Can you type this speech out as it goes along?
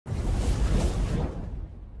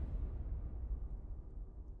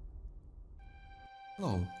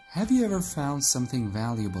Hello, have you ever found something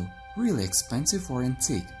valuable, really expensive or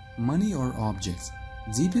antique, money or objects?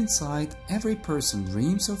 Deep inside, every person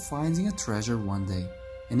dreams of finding a treasure one day.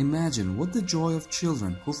 And imagine what the joy of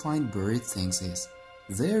children who find buried things is.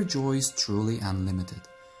 Their joy is truly unlimited.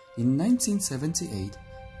 In 1978,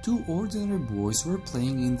 two ordinary boys were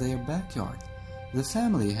playing in their backyard. The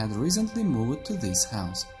family had recently moved to this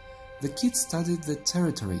house. The kids studied the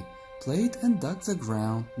territory, played and dug the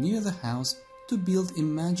ground near the house to build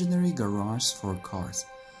imaginary garages for cars.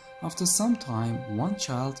 After some time, one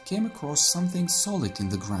child came across something solid in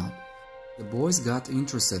the ground. The boys got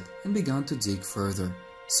interested and began to dig further.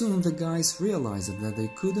 Soon the guys realized that they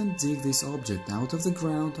couldn't dig this object out of the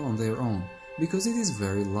ground on their own because it is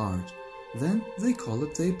very large. Then they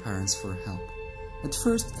called their parents for help. At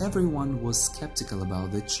first everyone was skeptical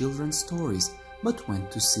about the children's stories, but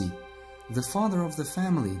went to see. The father of the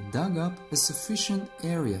family dug up a sufficient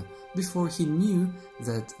area before he knew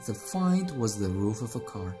that the find was the roof of a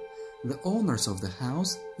car. The owners of the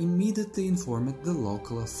house immediately informed the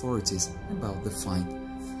local authorities about the find.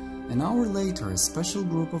 An hour later, a special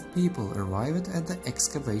group of people arrived at the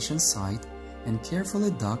excavation site and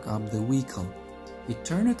carefully dug up the vehicle. It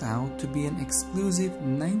turned out to be an exclusive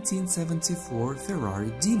 1974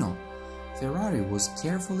 Ferrari Dino. Ferrari was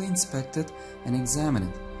carefully inspected and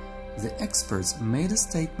examined. The experts made a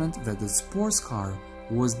statement that the sports car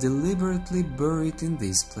was deliberately buried in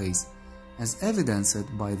this place, as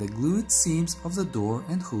evidenced by the glued seams of the door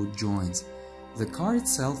and hood joints. The car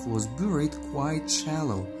itself was buried quite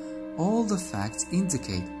shallow. All the facts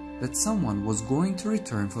indicate that someone was going to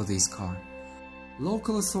return for this car.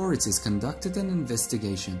 Local authorities conducted an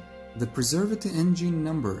investigation. The preserved engine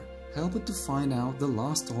number helped to find out the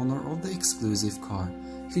last owner of the exclusive car.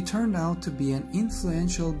 He turned out to be an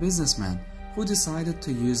influential businessman who decided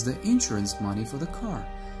to use the insurance money for the car.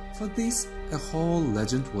 For this, a whole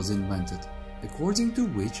legend was invented, according to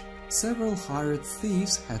which several hired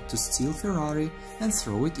thieves had to steal Ferrari and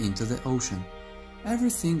throw it into the ocean.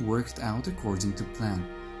 Everything worked out according to plan.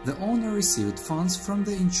 The owner received funds from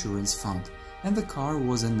the insurance fund, and the car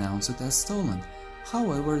was announced as stolen.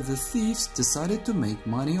 However, the thieves decided to make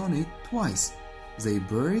money on it twice. They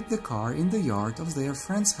buried the car in the yard of their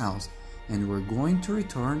friend's house and were going to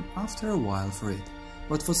return after a while for it,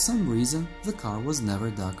 but for some reason the car was never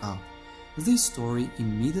dug up. This story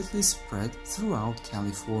immediately spread throughout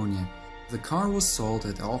California. The car was sold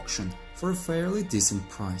at auction for a fairly decent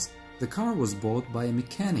price. The car was bought by a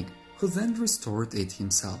mechanic who then restored it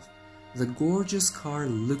himself. The gorgeous car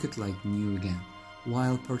looked like new again.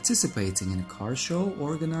 While participating in a car show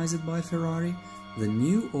organized by Ferrari, the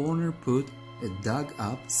new owner put a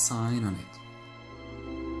dug-up sign on it.